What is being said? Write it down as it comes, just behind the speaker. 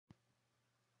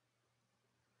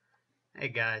Hey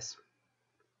guys,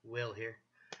 Will here.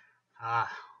 I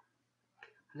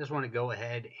just want to go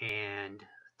ahead and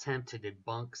attempt to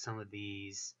debunk some of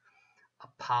these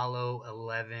Apollo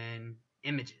 11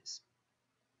 images.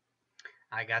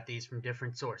 I got these from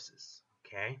different sources,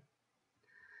 okay?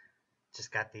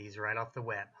 Just got these right off the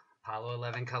web. Apollo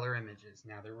 11 color images.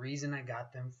 Now, the reason I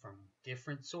got them from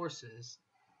different sources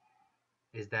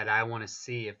is that I want to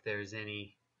see if there's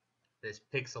this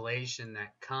pixelation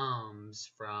that comes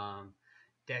from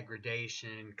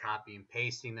degradation, copy and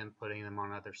pasting them, putting them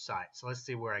on other sites. So let's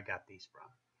see where I got these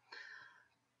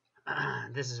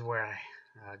from. This is where I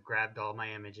grabbed all my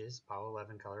images, Apollo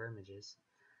 11 color images.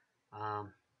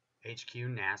 HQ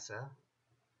NASA.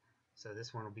 So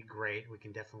this one will be great. We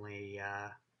can definitely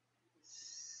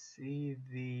see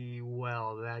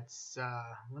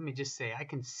let me just say, I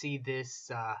can see this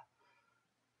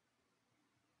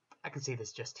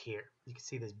just here. You can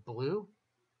see this blue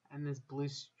and this blue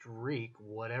streak,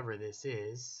 whatever this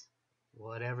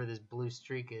blue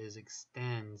streak is,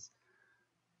 extends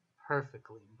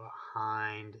perfectly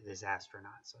behind this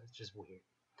astronaut. So it's just weird.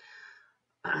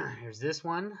 Here's this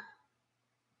one,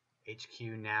 HQ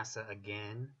NASA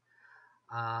again.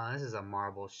 This is a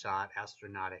marble shot,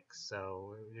 astronautics.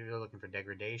 So you're looking for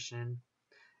degradation,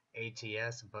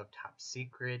 ATS, above top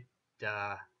secret.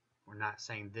 We're not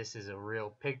saying this is a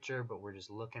real picture, but we're just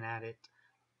looking at it.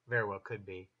 Very well could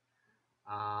be.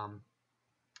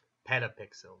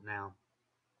 Petapixel. Now,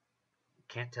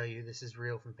 can't tell you this is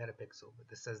real from Petapixel, but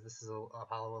this says this is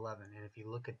Apollo 11. And if you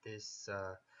look at this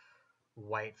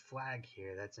white flag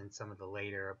here, that's in some of the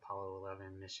later Apollo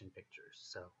 11 mission pictures.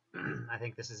 So I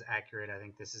think this is accurate. I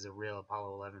think this is a real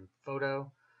Apollo 11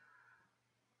 photo.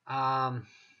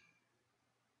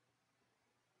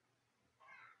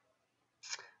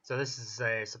 So this is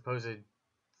a supposed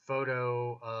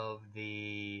photo of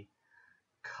the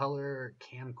color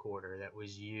camcorder that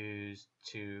was used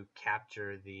to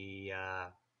capture the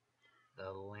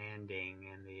landing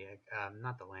and the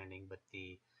not the landing, but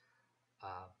the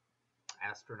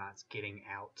astronauts getting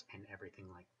out and everything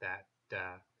like that.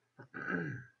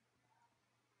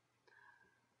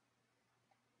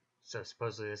 So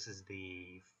supposedly this is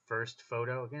the first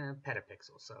photo, again,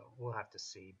 petapixel, so we'll have to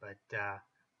see. But we're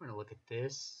going to look at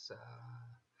this.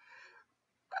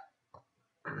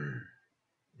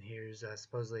 Here's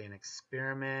supposedly an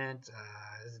experiment.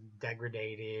 It's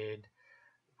degraded.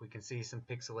 We can see some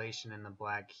pixelation in the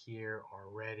black here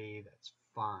already. That's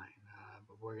fine.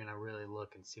 But we're going to really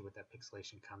look and see what that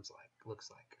pixelation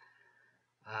looks like.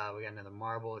 We got another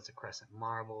marble. It's a crescent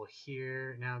marble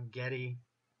here. Now Getty.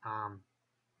 To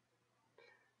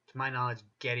my knowledge,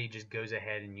 Getty just goes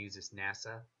ahead and uses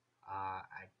NASA.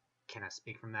 I cannot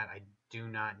speak from that. I do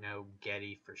not know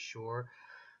Getty for sure.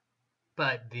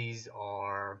 But these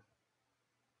are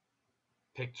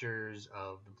pictures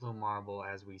of the blue marble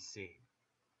as we see.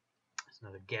 There's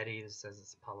another Getty that says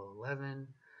it's Apollo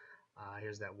 11.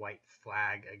 Here's that white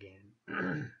flag again,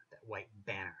 that white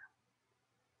banner.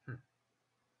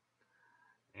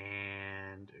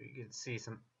 And you can see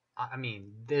some,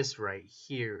 this right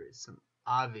here is some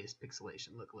obvious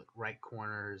pixelation. Look, right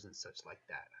corners and such like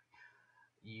that.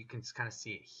 You can kind of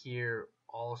see it here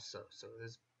also. So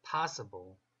it's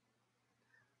possible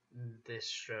this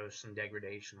shows some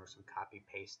degradation or some copy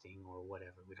pasting or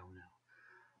whatever. We don't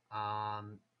know.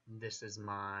 This is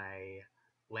my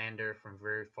lander from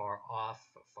very far off,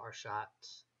 a far shot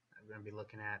I'm going to be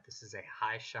looking at. This is a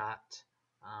high shot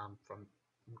from,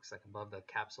 looks like above the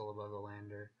capsule, above the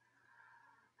lander.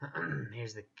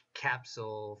 Here's the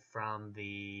capsule from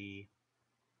the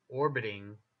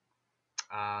orbiting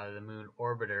the moon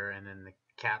orbiter, and then the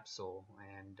capsule,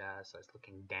 and so it's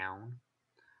looking down.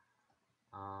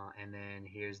 And then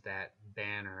here's that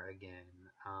banner again,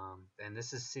 and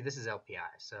this is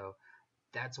LPI, so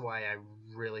that's why I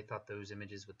really thought those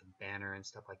images with the banner and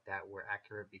stuff like that were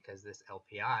accurate, because this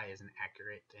LPI is an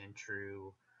accurate and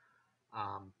true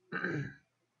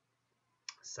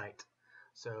site.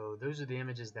 So those are the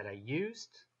images that I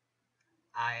used.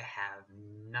 I have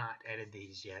not edited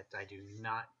these yet. I do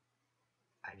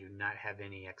not have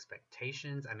any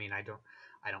expectations. I mean, I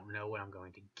don't know what I'm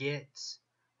going to get.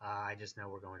 I just know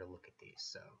we're going to look at these.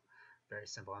 So very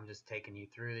simple. I'm just taking you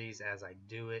through these as I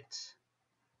do it.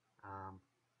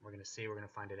 We're going to see. We're going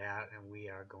to find it out, and we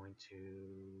are going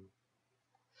to.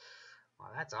 Wow,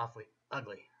 that's awfully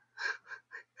ugly.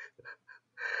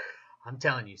 I'm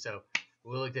telling you. So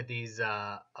we looked at these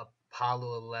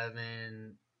Apollo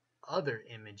 11 other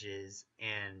images,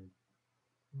 and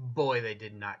boy, they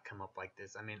did not come up like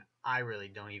this. I mean, I really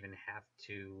don't even have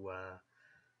to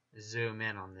zoom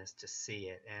in on this to see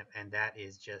it, and that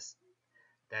is just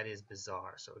That is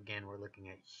bizarre. So again, we're looking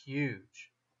at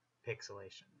huge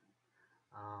pixelation.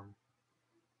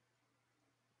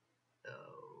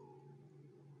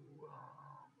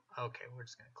 Okay, we're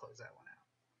just going to close that one out.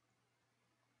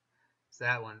 So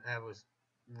that was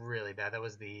really bad. That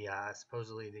was the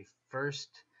supposedly the first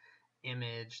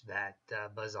image that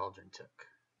Buzz Aldrin took.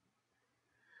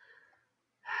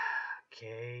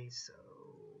 Okay, so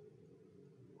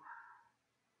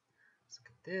let's look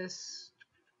at this.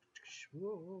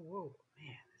 Whoa, whoa, whoa. Man,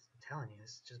 I'm telling you,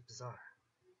 this is just bizarre.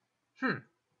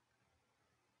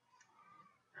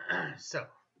 So,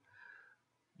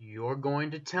 you're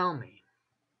going to tell me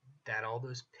that all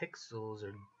those pixels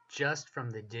are just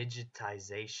from the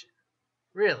digitization.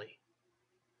 Really?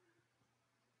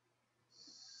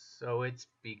 So it's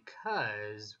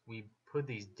because we put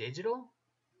these digital?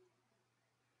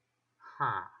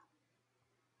 Huh.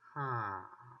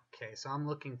 Okay, so I'm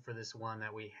looking for this one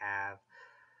that we have.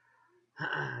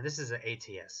 This is an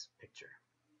ATS picture.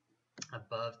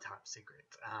 Above top secret.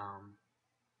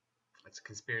 It's a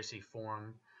conspiracy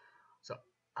forum. So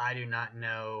I do not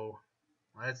know.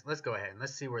 Let's go ahead and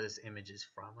let's see where this image is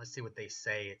from. Let's see what they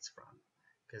say it's from.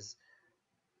 Because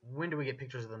when do we get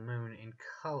pictures of the moon in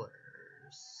colors?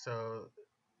 So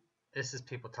this is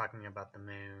people talking about the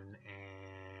moon,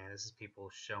 and this is people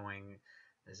showing.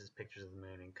 This is pictures of the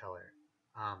moon in color.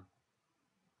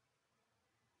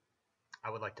 I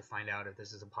would like to find out if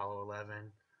this is Apollo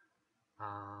 11.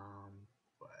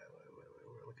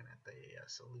 We're looking at the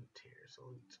salute here.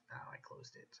 Salute. Oh, I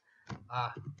closed it.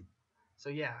 So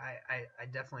yeah, I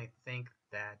definitely think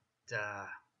that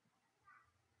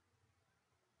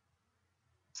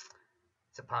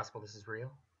it's possible this is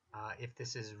real. If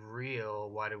this is real,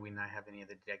 why do we not have any of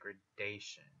the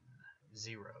degradation?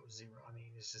 Zero. I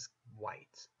mean, it's just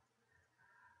white.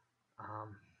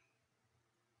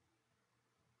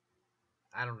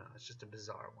 I don't know. It's just a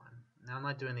bizarre one. Now, I'm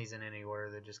not doing these in any order.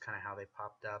 They're just kind of how they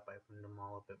popped up. I opened them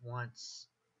all up at once.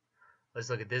 Let's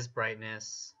look at this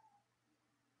brightness.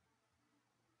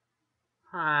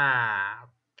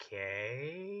 Okay.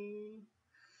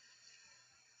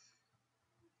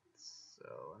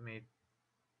 So let me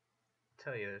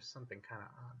tell you, there's something kind of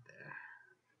odd there.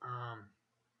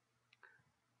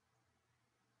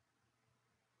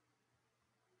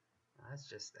 That's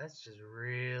just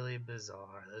really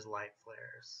bizarre. Those light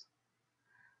flares,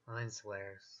 lens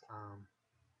flares.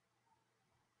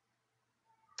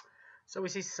 So we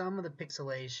see some of the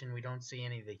pixelation. We don't see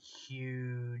any of the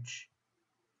huge.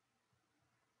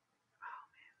 Oh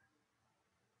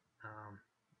man.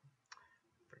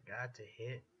 Forgot to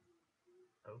hit.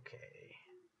 Okay.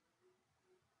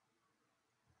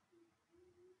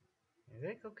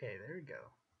 Okay, there we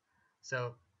go.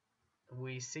 So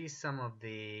we see some of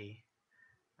the.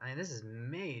 I mean, this is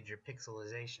major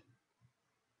pixelization.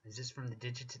 Is this from the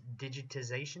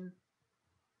digitization?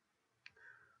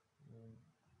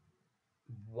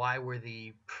 Why were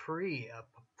the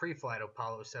pre-flight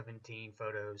Apollo 17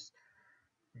 photos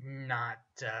not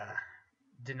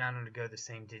did not undergo the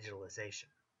same digitalization?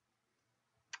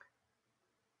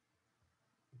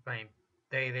 I mean,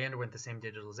 they underwent the same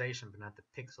digitalization, but not the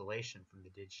pixelation from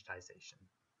the digitization.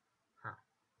 Huh.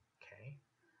 Okay.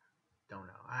 Don't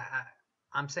know.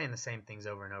 I'm saying the same things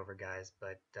over and over, guys,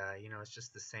 but you know, it's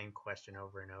just the same question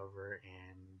over and over,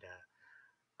 and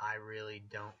I really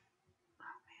don't.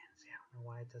 Oh man, see, I don't know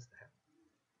why it does that.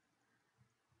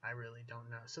 I really don't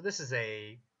know. So this is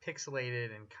a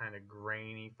pixelated and kind of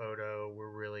grainy photo.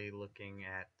 We're really looking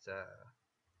at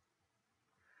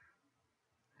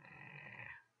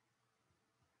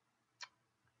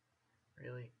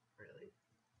really.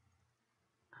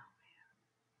 Oh man,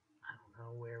 I don't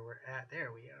know where we're at.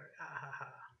 There we are. Ah ha ha.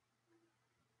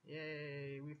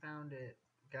 Yay, we found it,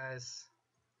 guys.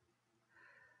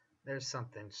 There's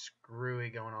something screwy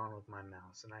going on with my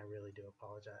mouse, and I really do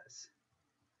apologize.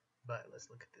 But let's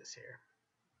look at this here.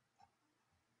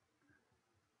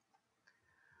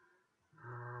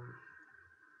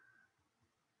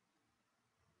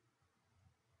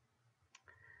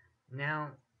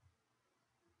 Now,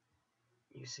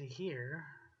 you see here,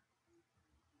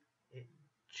 it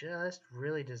just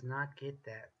really does not get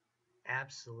that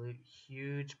absolute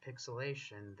huge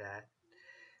pixelation that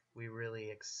we really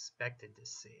expected to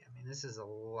see. I mean, this is a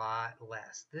lot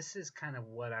less. This is kind of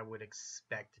what I would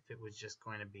expect if it was just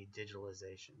going to be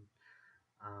digitalization.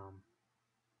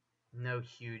 No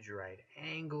huge right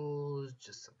angles,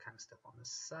 just some kind of stuff on the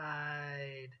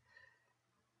side.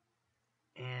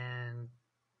 And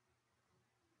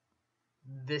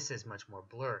this is much more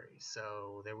blurry,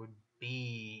 so there would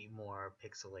be more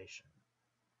pixelation.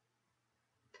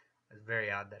 It's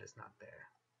very odd that it's not there.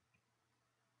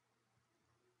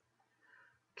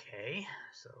 Okay,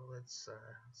 so let's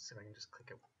see if I can just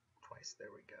click it twice.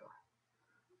 There we go.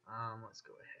 Let's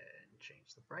go ahead and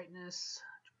change the brightness.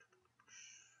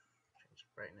 Change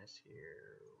the brightness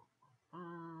here.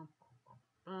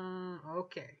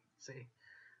 Okay, see.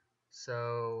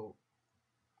 So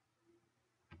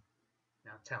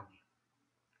now tell me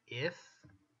if,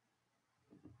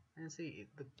 and see,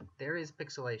 there is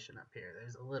pixelation up here.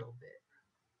 There's a little bit.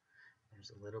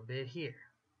 There's a little bit here.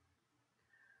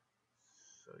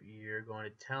 So you're going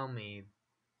to tell me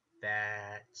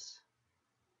that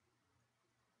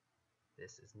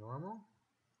this is normal?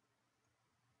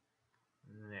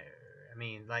 No, I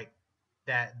mean like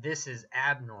that this is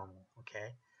abnormal,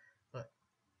 okay? Look,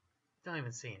 don't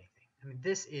even see anything. I mean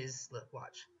this is, look,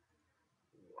 watch.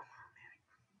 Oh, man.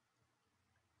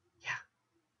 Yeah,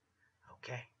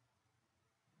 okay.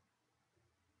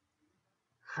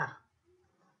 Huh.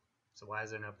 So why is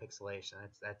there no pixelation?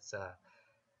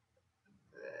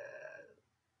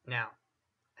 Now,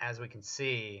 as we can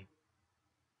see,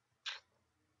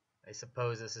 I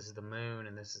suppose this is the moon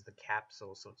and this is the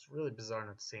capsule, so it's really bizarre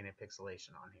not to see any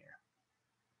pixelation on here.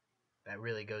 That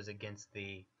really goes against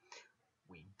the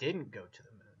we didn't go to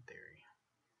the moon theory.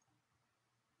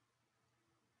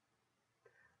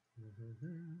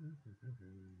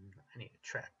 I need a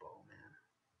trackball, man.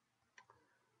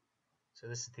 So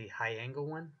this is the high angle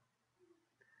one,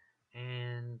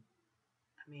 and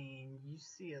I mean you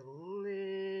see a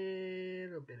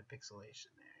little bit of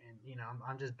pixelation there, and you know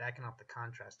I'm just backing off the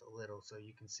contrast a little so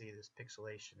you can see this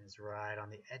pixelation is right on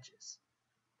the edges.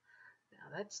 Now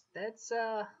that's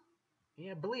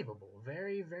yeah, believable,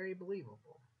 very very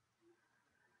believable.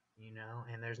 You know,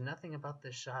 and there's nothing about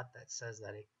this shot that says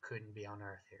that it couldn't be on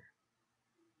Earth here.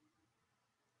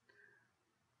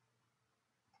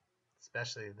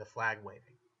 Especially the flag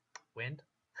waving. Wind?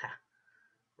 Ha,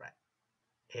 right.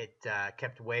 It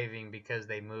kept waving because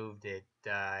they moved it,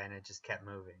 and it just kept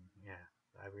moving. Yeah,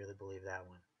 I really believe that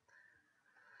one.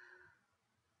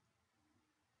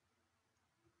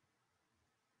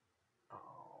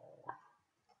 Oh,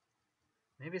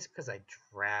 maybe it's because I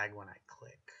drag when I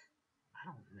click. I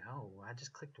don't know. I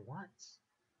just clicked once.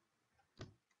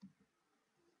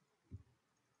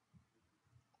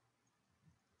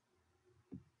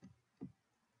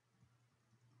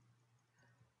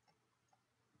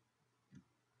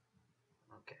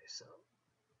 Okay, so.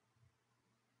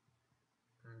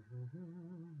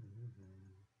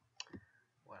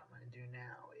 What I'm going to do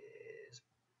now is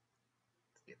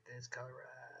get this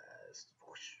colorized.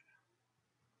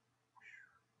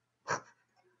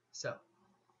 So,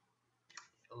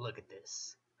 look at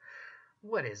this.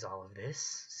 What is all of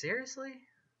this? Seriously?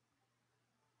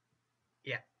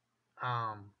 Yeah.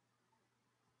 Um,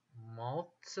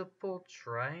 multiple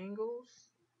triangles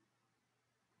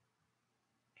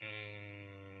and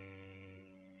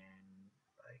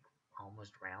like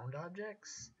almost round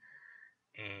objects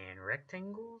and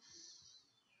rectangles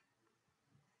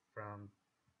from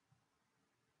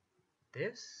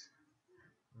this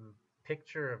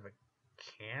picture of a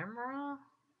camera.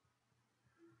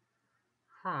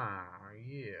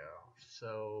 Yeah.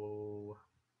 So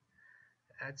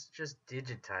that's just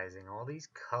digitizing all these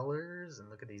colors, and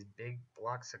look at these big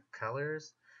blocks of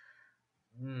colors.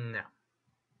 No,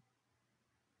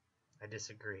 I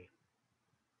disagree.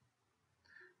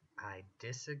 I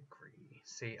disagree.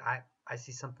 See, I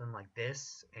see something like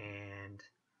this and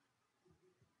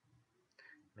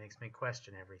makes me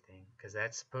question everything, because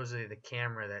that's supposedly the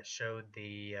camera that showed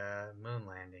the moon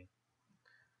landing.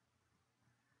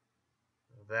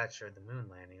 Well, that showed the moon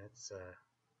landing. That's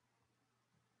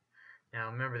now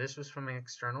remember this was from an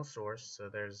external source, so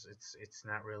it's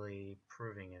not really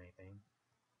proving anything.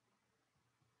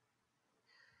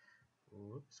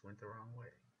 Oops, went the wrong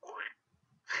way.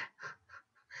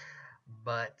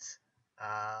 But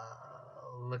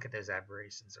look at those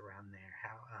aberrations around there.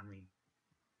 How, I mean,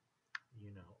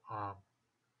 you know,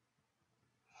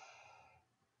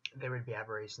 there would be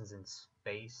aberrations in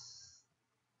space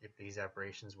if these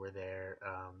aberrations were there.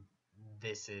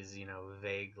 This is, you know,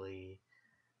 vaguely.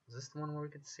 Is this the one where we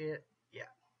could see it? Yeah.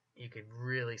 You could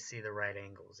really see the right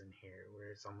angles in here, where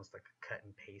it's almost like a cut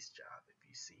and paste job if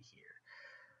you see here.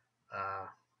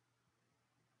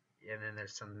 And then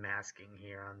there's some masking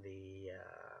here on the,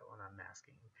 well, not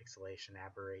masking, pixelation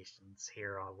aberrations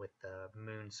here on with the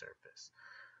moon surface.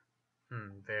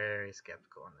 Very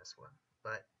skeptical on this one,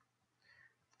 but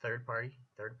third party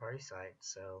site,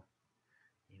 so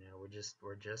you know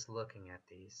we're just looking at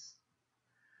these.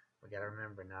 We gotta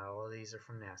remember, not all of these are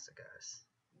from NASA, guys.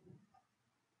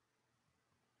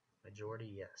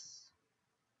 Majority, yes.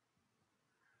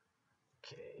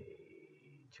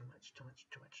 Okay, too much.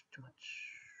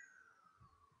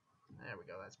 There we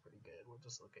go. That's pretty good. We'll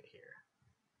just look at here.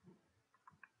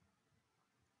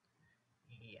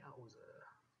 Yowza.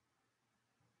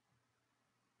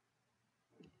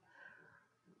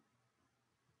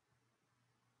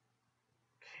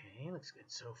 Okay, looks good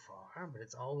so far, but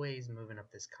it's always moving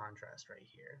up this contrast right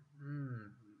here.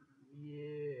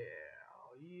 Yeah,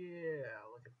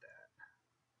 look at that.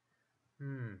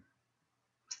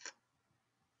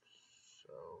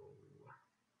 So,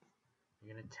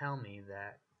 you're gonna tell me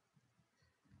that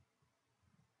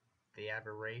the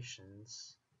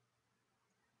aberrations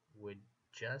would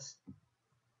just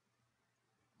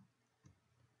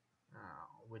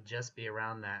be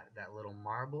around that little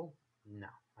marble? No,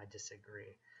 I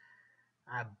disagree.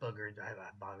 I bungled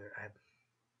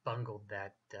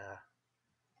that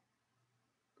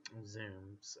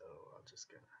zoom, so I'll just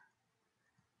gonna.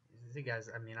 See, guys,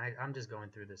 I mean, I'm just going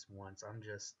through this once. I'm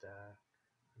just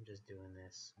doing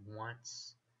this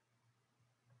once.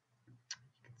 You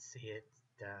can see it.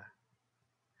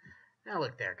 Now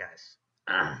look there, guys.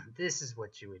 This is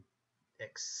what you would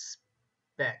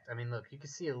expect. I mean, look, you can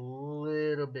see a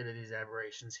little bit of these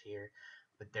aberrations here,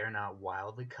 but they're not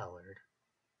wildly colored.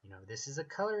 You know, this is a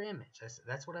color image.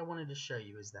 That's what I wanted to show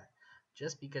you, is that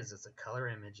just because it's a color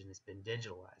image and it's been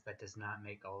digitalized, that does not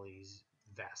make all these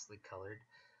vastly colored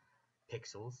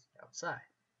pixels outside.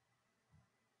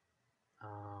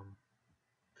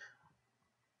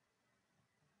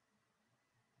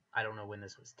 I don't know when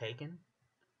this was taken,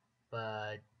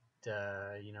 but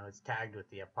you know, it's tagged with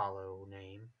the Apollo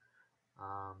name,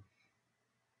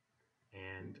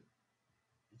 and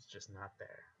it's just not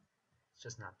there. It's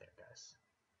just not there, guys.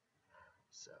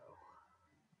 So,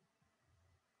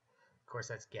 of course,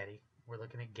 that's Getty. We're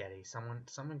looking at Getty. Someone,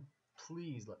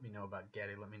 please let me know about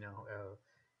Getty. Let me know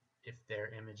if their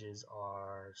images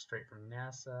are straight from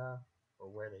NASA or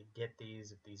where they get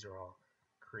these. If these are all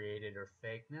created or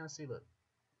fake. Now, see, look.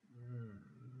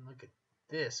 Look at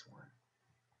this one.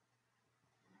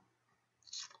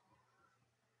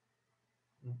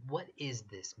 What is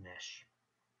this mesh?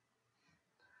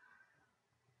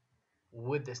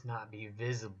 Would this not be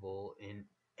visible in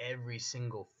every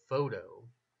single photo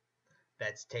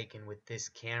that's taken with this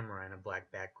camera and a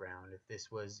black background? If this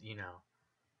was, you know,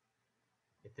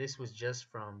 if this was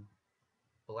just from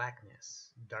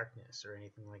blackness, darkness, or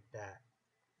anything like that,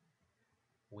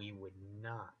 we would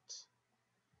not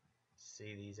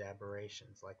see these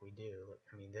aberrations like we do. Look,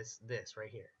 I mean, this right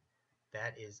here,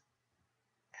 that is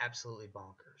absolutely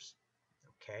bonkers.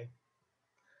 Okay.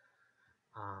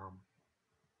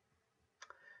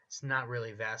 It's not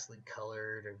really vastly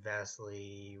colored or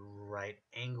vastly right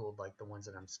angled like the ones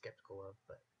that I'm skeptical of,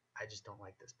 but I just don't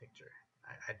like this picture.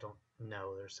 I don't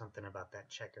know. There's something about that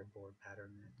checkerboard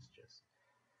pattern that's just,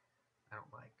 I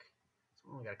don't like. So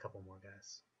we only got a couple more,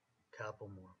 guys. Couple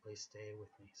more. Please stay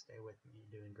with me. Stay with me.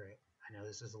 You're doing great. I know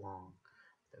this is long.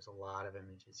 There's a lot of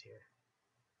images here.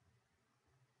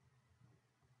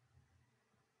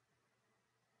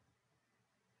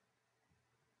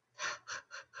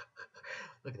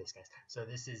 Look at this, guys. So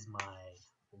this is my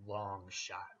long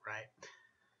shot, right?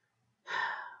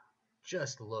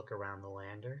 Just look around the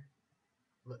lander.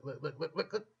 Look.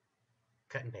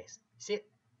 Cut and paste. See it?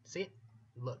 See it?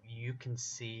 Look, you can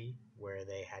see where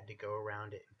they had to go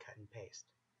around it and cut and paste.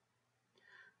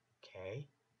 Okay? You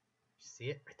see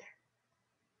it? Right there.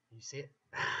 You see it?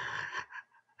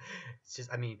 It's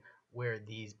just, I mean, where are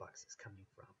these boxes coming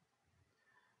from?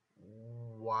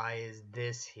 Why is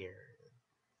this here?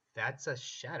 That's a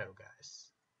shadow,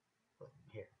 guys. Look,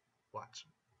 here, watch.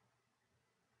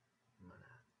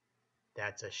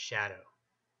 That's a shadow.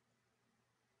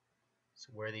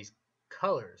 So where are these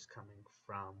colors coming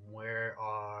from? Where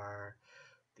are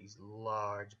these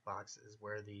large boxes?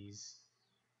 Where are these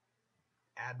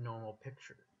abnormal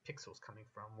pixels coming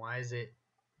from? Why is it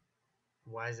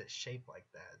shaped like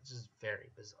that? It's just very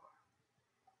bizarre.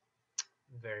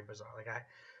 Very bizarre. Like,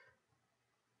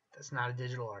 that's not a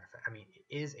digital artifact. I mean, it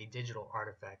is a digital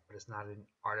artifact, but it's not an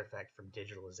artifact from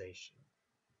digitalization,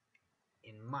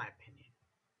 in my opinion.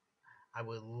 I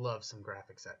would love some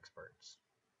graphics experts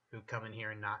who come in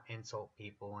here and not insult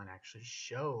people and actually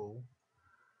show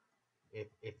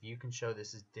if you can show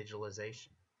this is digitalization.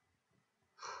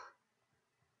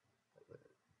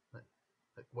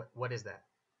 What is that?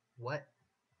 What?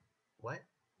 What?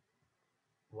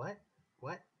 What?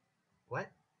 What?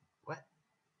 What? What?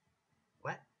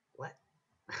 What? What?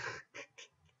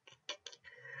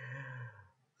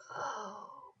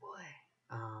 Oh boy.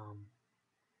 I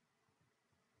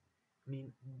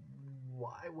mean,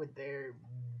 why would there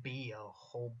be a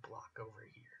whole block over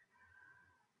here?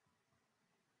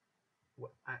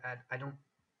 What? I don't.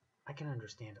 I can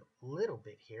understand a little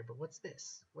bit here, but what's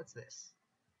this? What's this?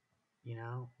 You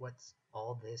know, what's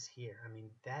all this here? I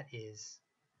mean, that is,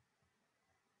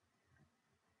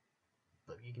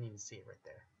 look, you can even see it right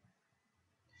there.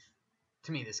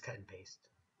 To me, this cut and paste.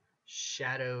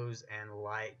 Shadows and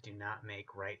light do not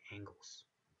make right angles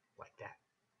like that.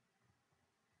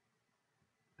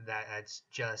 That's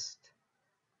just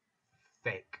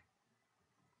fake.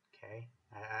 Okay?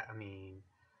 I mean,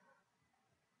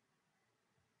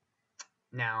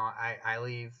 now I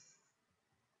leave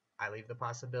the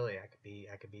possibility I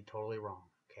could be totally wrong.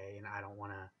 Okay, and I don't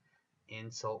want to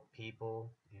insult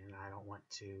people, and I don't want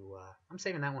to. I'm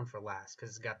saving that one for last because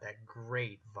it's got that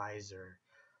great visor.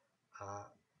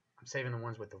 I'm saving the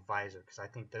ones with the visor because I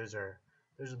think those are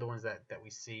the ones that we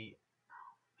see.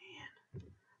 Oh man,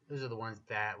 those are the ones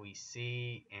that we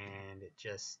see, and it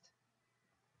just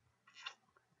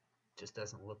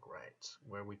doesn't look right.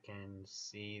 Where we can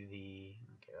see the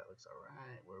okay, that looks all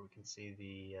right. Where we can see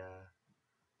the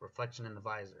reflection in the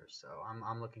visor. So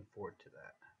I'm looking forward to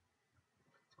that.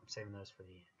 So I'm saving those for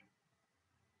the end.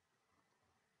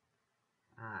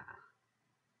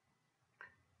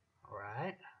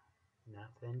 Alright.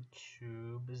 Nothing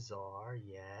too bizarre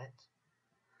yet.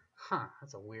 Huh,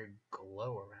 that's a weird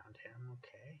glow around him.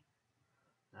 Okay.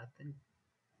 Nothing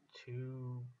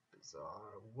too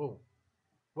bizarre. Whoa.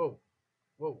 Whoa.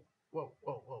 Whoa. Whoa.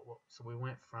 Whoa. Whoa. Whoa. So we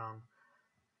went from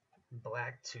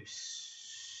black to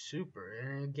super.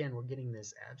 And again, we're getting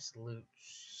this absolute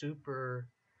super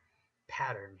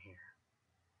pattern here.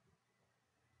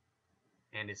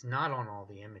 And it's not on all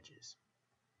the images.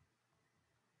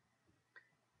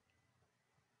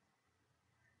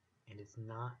 And it's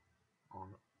not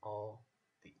on all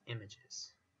the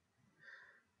images.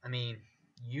 I mean,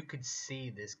 you could see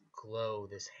this glow,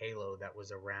 this halo that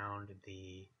was around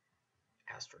the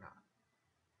astronaut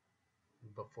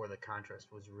before the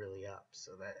contrast was really up.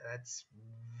 So that's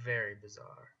very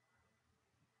bizarre.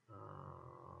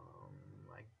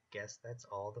 I guess that's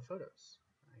all the photos.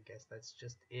 I guess that's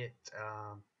just it.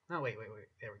 No, wait.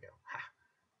 There we go. Ha.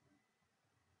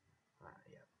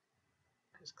 Yeah.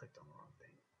 I just clicked on the wrong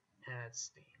thing. Add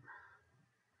Steam.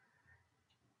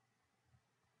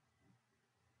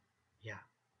 Yeah,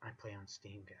 I play on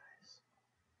Steam, guys.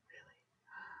 Really?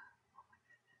 Oh my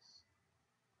goodness.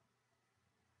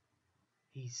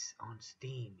 He's on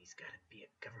Steam. He's got to be a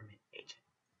government agent.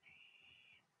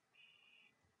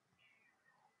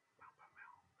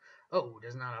 Oh,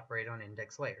 does not operate on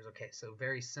index layers. Okay, so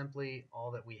very simply,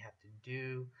 all that we have to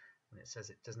do when it says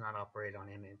it does not operate on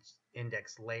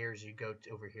index layers, you go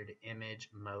over here to image,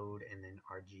 mode, and then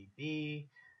RGB,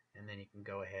 and then you can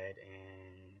go ahead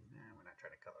and, we're not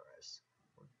trying to colorize,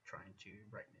 we're trying to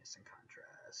brightness and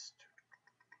contrast.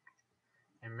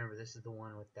 And remember, this is the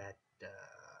one with that,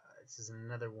 this is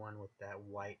another one with that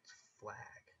white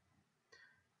flag.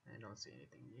 I don't see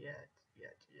anything yet.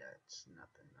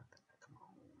 Nothing. Come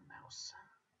on, mouse.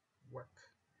 Work.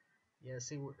 Yeah,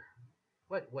 see, what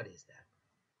is that?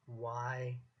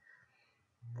 Why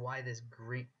this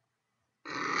green?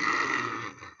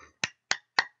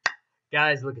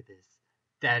 Guys, look at this.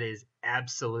 That is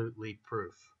absolutely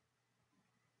proof.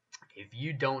 If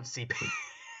you don't see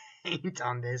paint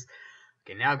on this,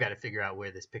 okay, now I've got to figure out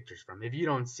where this picture's from. If you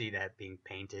don't see that being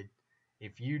painted,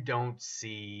 if you don't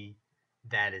see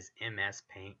that as MS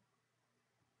Paint,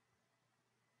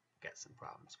 got some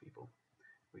problems, people.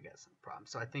 We got some problems.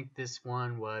 So I think this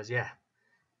one was, yeah,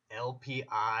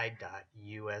 lpi.usra.edu,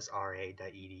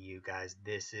 guys.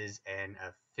 This is an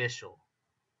official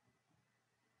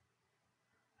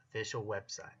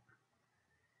website.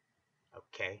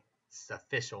 Okay, it's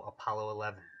official Apollo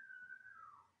 11.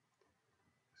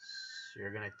 So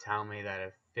you're gonna tell me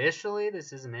that officially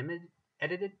this isn't image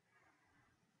edited?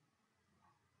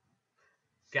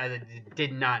 Guys, I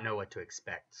did not know what to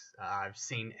expect. I've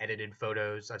seen edited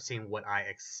photos. I've seen what I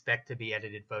expect to be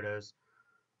edited photos.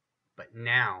 But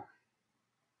now,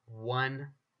 100%,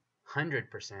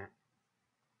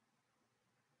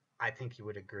 I think you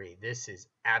would agree. This is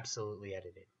absolutely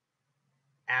edited.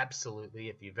 Absolutely,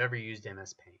 if you've ever used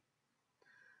MS Paint.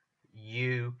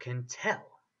 You can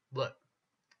tell. Look.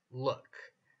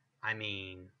 I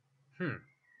mean,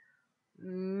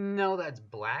 no, that's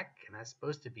black, and that's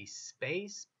supposed to be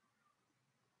space,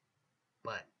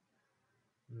 but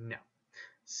no.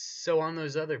 So on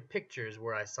those other pictures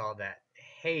where I saw that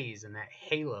haze and that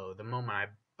halo, the moment I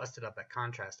busted up that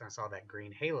contrast and I saw that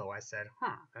green halo, I said,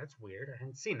 that's weird. I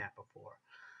hadn't seen that before.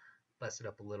 Busted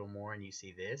up a little more, and you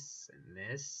see this, and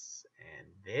this, and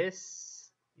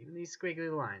this. Even these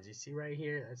squiggly lines you see right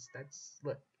here, that's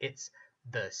look, it's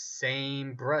the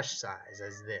same brush size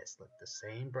as this. Look, the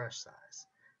same brush size.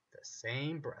 The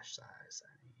same brush size.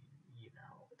 I mean, you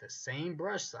know, the same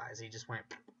brush size. He just went.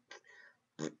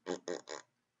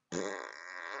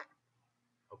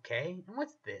 Okay, and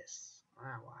what's this? Oh,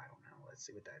 I don't know. Let's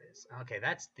see what that is. Okay,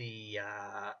 that's the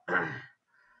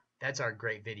that's our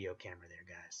great video camera there,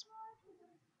 guys.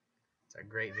 It's our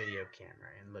great video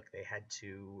camera, and look, they had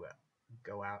to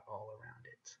go out all around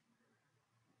it.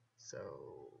 So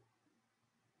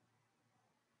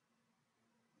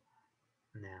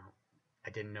now, I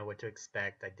didn't know what to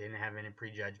expect. I didn't have any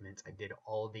prejudgments. I did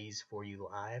all these for you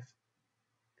live.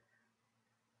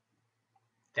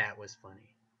 That was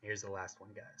funny. Here's the last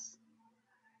one, guys.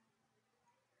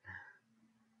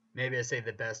 Maybe I say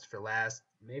the best for last.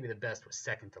 Maybe the best was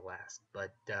second to last.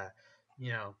 But,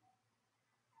 you know,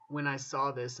 when I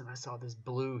saw this and I saw this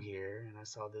blue here and I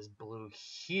saw this blue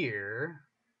here.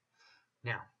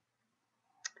 Now,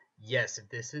 yes, if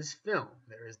this is film,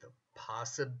 there is the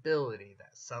possibility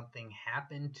that something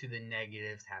happened to the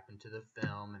negatives, happened to the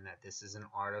film, and that this is an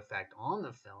artifact on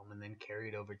the film and then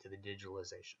carried over to the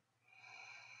digitalization.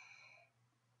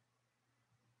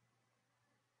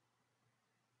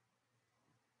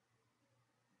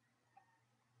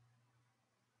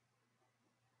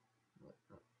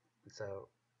 So,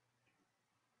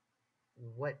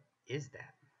 what is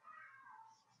that?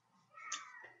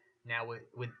 Now,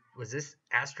 was this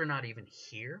astronaut even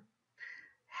here?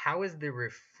 How is the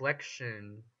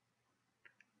reflection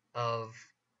of...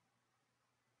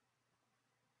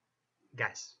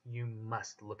 Guys, you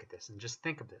must look at this and just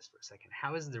think of this for a second.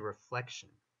 How is the reflection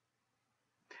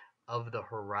of the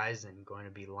horizon going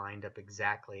to be lined up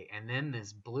exactly? And then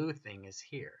this blue thing is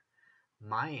here.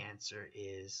 My answer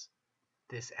is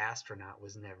this astronaut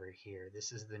was never here.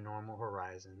 This is the normal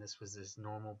horizon. This was this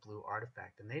normal blue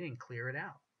artifact, and they didn't clear it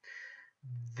out.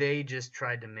 They just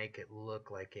tried to make it look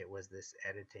like it was this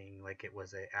editing, like it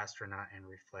was an astronaut and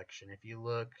reflection. If you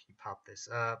look, you pop this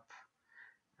up,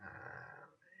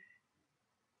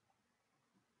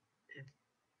 it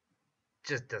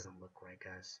just doesn't look right,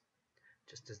 guys.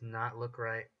 Just does not look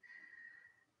right.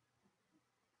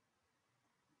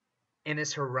 And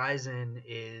this horizon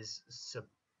is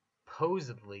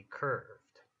supposedly curved.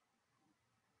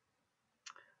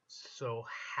 So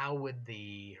how would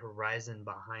the horizon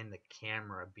behind the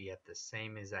camera be at the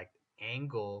same exact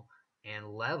angle and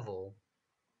level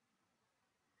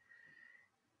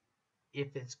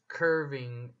if it's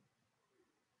curving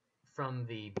from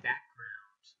the background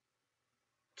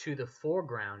to the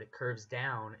foreground? It curves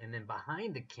down, and then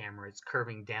behind the camera it's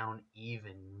curving down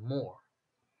even more.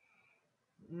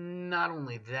 Not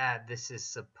only that, this is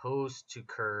supposed to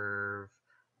curve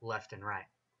left and right.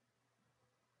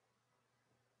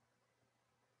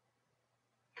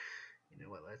 You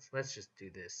know what? Let's just do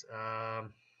this.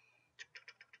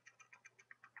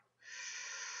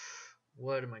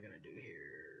 What am I gonna do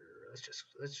here? Let's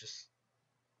just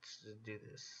do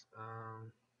this.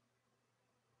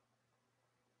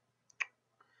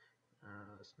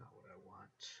 That's not what I want.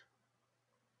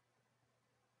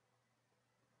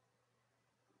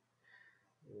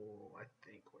 Oh, I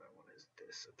think what I want is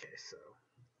this. Okay, so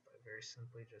I very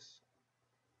simply just...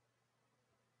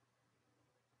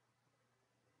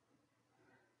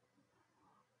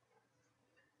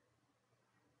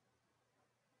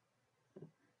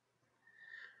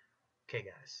 Okay,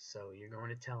 guys, so you're going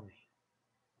to tell me.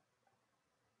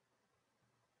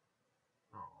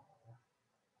 Oh,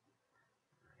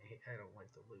 I don't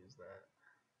like to lose that.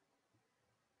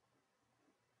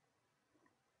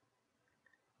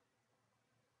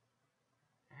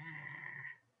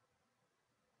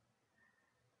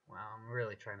 Well, I'm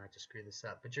really trying not to screw this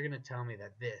up, but you're going to tell me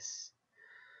that this...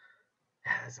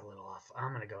 That's a little off. I'm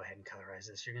going to go ahead and colorize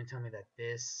this. You're going to tell me that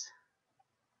this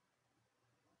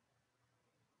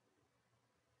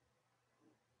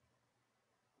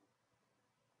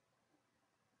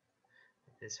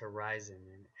horizon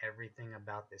and everything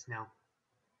about this. Now,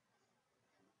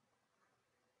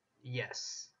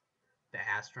 yes, the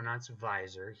astronaut's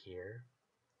visor here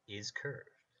is curved.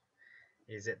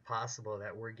 Is it possible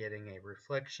that we're getting a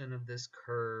reflection of this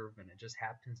curve and it just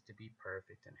happens to be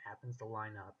perfect and happens to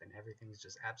line up and everything's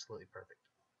just absolutely perfect?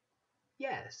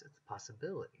 Yes, it's a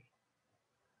possibility.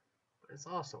 But it's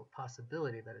also a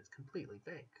possibility that it's completely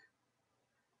fake.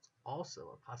 It's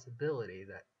also a possibility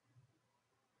that...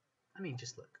 I mean,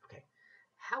 just look, okay.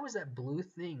 How is that blue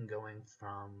thing going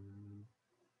from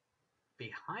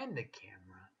behind the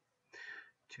camera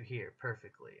to here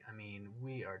perfectly? I mean,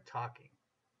 we are talking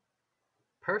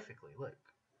perfectly. Look.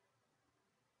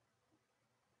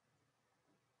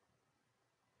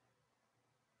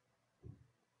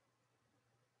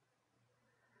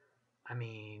 I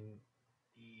mean,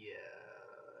 yeah.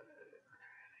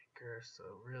 thicker, so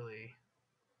really,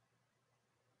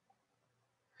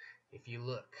 if you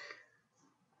look,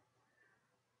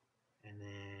 and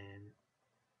then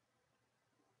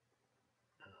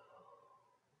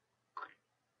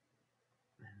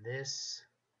and this,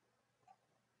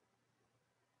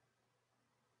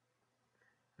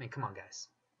 I mean, come on, guys,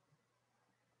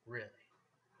 really,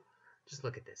 just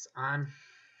look at this. I'm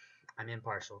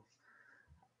impartial.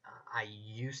 I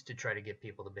used to try to give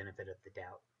people the benefit of the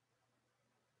doubt.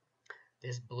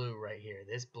 This blue right here,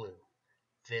 this blue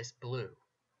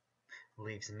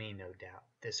leaves me no doubt.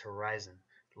 This horizon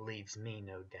leaves me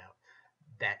no doubt.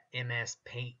 That MS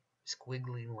Paint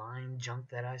squiggly line junk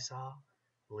that I saw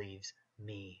leaves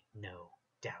me no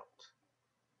doubt.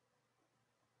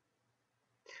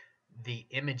 The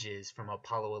images from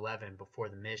Apollo 11 before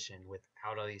the mission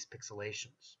without all these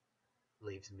pixelations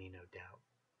leaves me no doubt.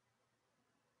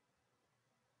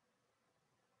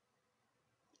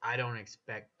 I don't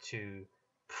expect to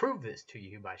prove this to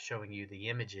you by showing you the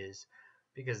images,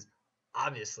 because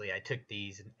obviously I took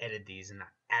these and edited these and I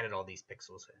added all these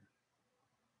pixels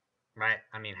in. Right?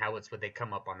 I mean, how else would they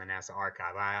come up on the NASA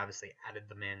archive? I obviously added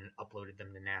them in, uploaded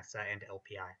them to NASA and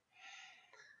LPI.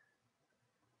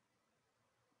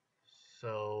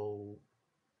 So,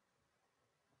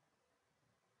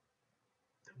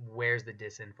 where's the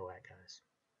disinfo at, guys?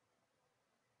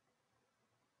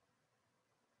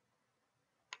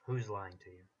 Who's lying to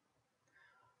you?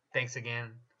 Thanks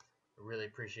again. I really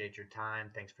appreciate your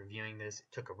time. Thanks for viewing this.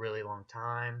 It took a really long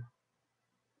time.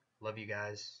 Love you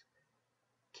guys.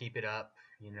 Keep it up.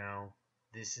 You know,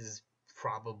 this is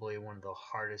probably one of the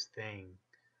hardest things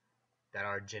that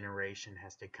our generation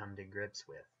has to come to grips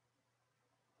with.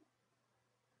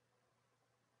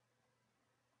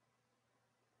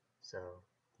 So,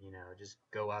 you know, just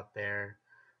go out there,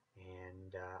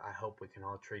 and I hope we can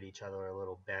all treat each other a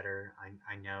little better.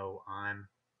 I know I'm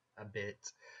a bit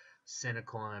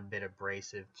cynical and a bit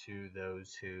abrasive to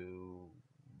those who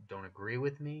don't agree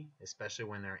with me, especially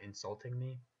when they're insulting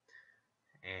me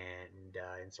and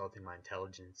insulting my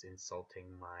intelligence, insulting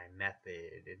my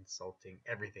method, insulting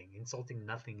everything, insulting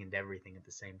nothing and everything at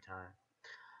the same time.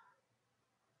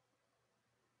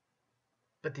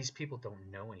 But these people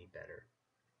don't know any better.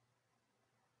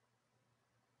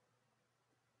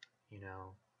 You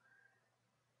know,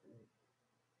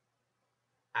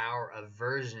 our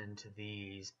aversion to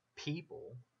these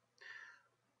people,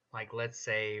 like let's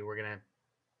say we're going to,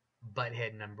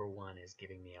 butthead number one is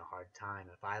giving me a hard time.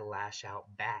 If I lash out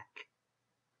back,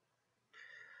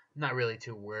 I'm not really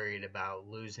too worried about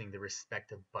losing the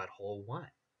respect of butthole one.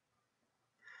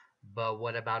 But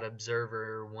what about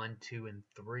observer 1, 2, and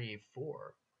 3,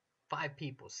 4? 5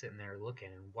 people sitting there looking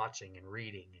and watching and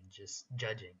reading and just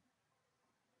judging.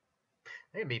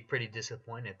 They're going to be pretty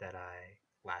disappointed that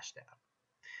I lashed out.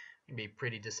 They're going to be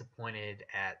pretty disappointed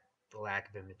at the lack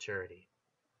of immaturity.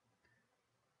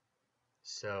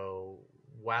 So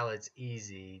while it's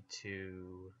easy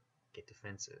to get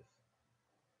defensive,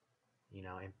 you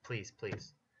know, and please,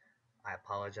 I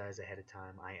apologize ahead of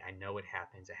time. I know it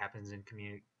happens. It happens in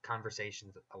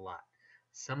conversations a lot.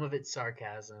 Some of it's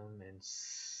sarcasm, and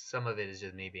some of it is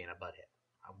just me being a butthead.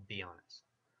 I'll be honest.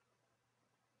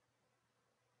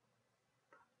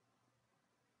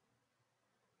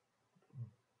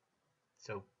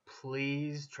 So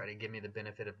please try to give me the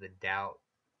benefit of the doubt.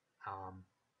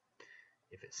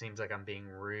 If it seems like I'm being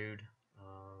rude,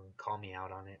 call me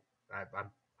out on it.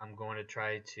 I'm going to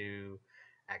try to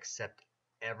accept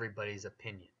everybody's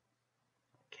opinion,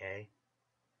 okay?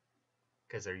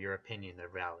 Because they're your opinion, they're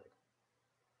valid.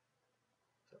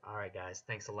 So, all right, guys,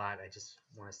 thanks a lot. I just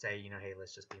want to say, you know, hey,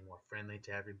 let's just be more friendly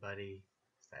to everybody.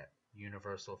 It's that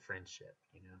universal friendship,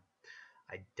 you know.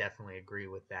 I definitely agree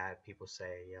with that. People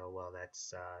say, you know, well,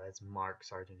 that's Mark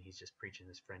Sargent. He's just preaching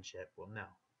this friendship. Well, no,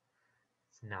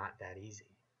 it's not that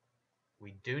easy.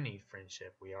 We do need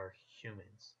friendship. We are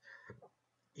humans.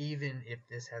 Even if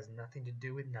this has nothing to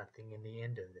do with nothing in the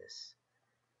end of this,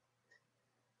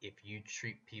 if you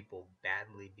treat people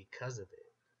badly because of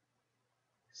it,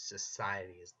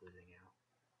 society is losing out.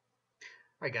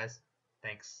 All right, guys.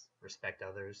 Thanks. Respect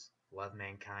others. Love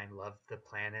mankind. Love the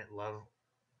planet. Love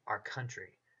our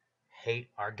country. Hate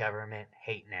our government.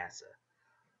 Hate NASA.